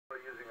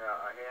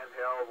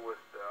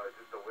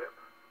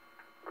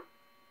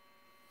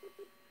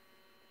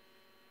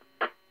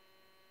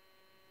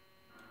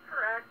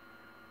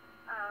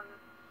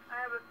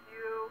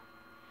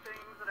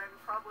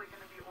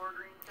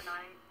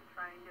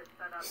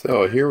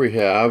So here we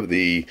have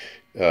the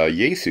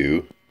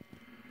Yaesu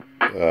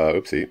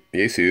model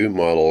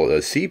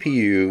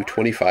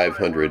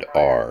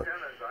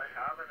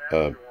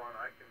CPU-2500R.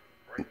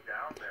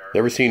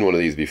 Never seen one of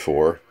these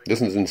before.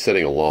 This has been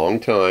sitting a long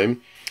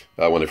time.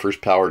 When I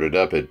first powered it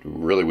up, it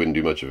really wouldn't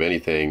do much of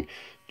anything.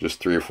 Just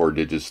 3 or 4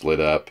 digits lit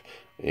up,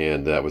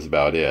 and that was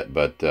about it.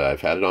 But I've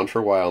had it on for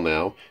a while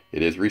now.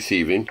 It is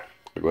receiving.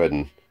 I'll go ahead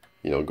and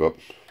go up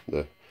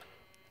the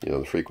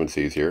the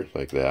frequencies here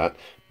like that.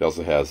 It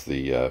also has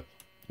the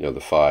the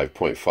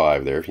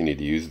 5.5 there if you need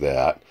to use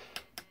that.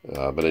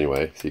 But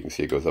anyway, so you can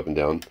see it goes up and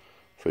down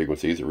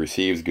frequencies. It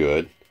receives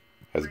good,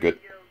 has good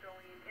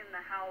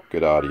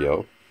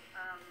audio,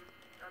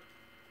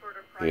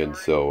 and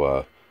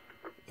so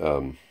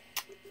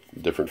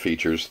different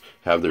features.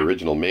 Have the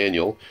original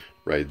manual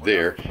right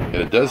there, and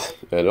it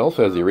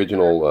also has the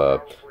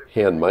original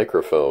hand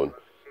microphone.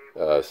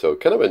 So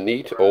kind of a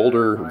neat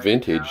older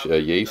vintage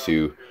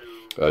Yaesu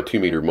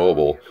 2-meter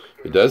mobile.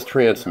 It does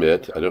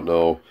transmit. I don't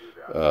know.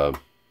 You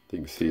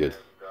can see it.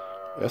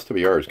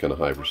 SWR is kind of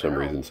high for some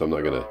reason, so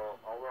don't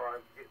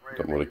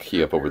want to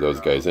key up over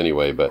those guys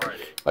anyway. But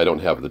I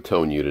don't have the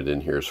tone unit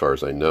in here as far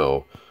as I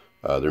know.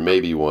 There may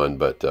be one,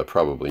 but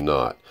probably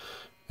not.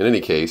 In any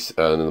case,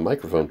 the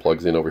microphone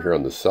plugs in over here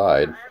on the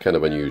side. Kind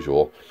of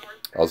unusual.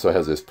 Also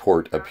has this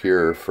port up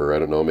here for, I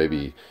don't know,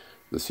 maybe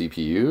the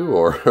CPU,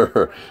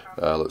 or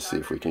let's see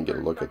if we can get a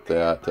look at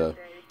that.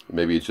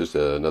 Maybe it's just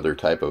another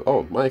type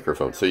of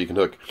microphone. So you can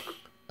hook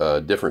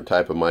a different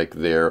type of mic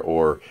there,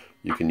 or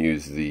you can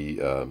use the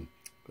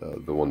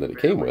one that it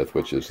came with,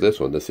 which is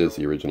this one. This is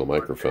the original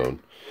microphone.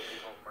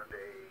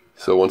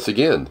 So once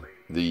again,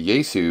 the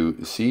Yaesu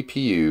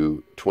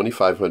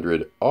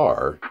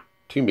CPU-2500R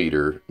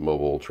 2-meter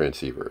mobile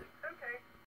transceiver.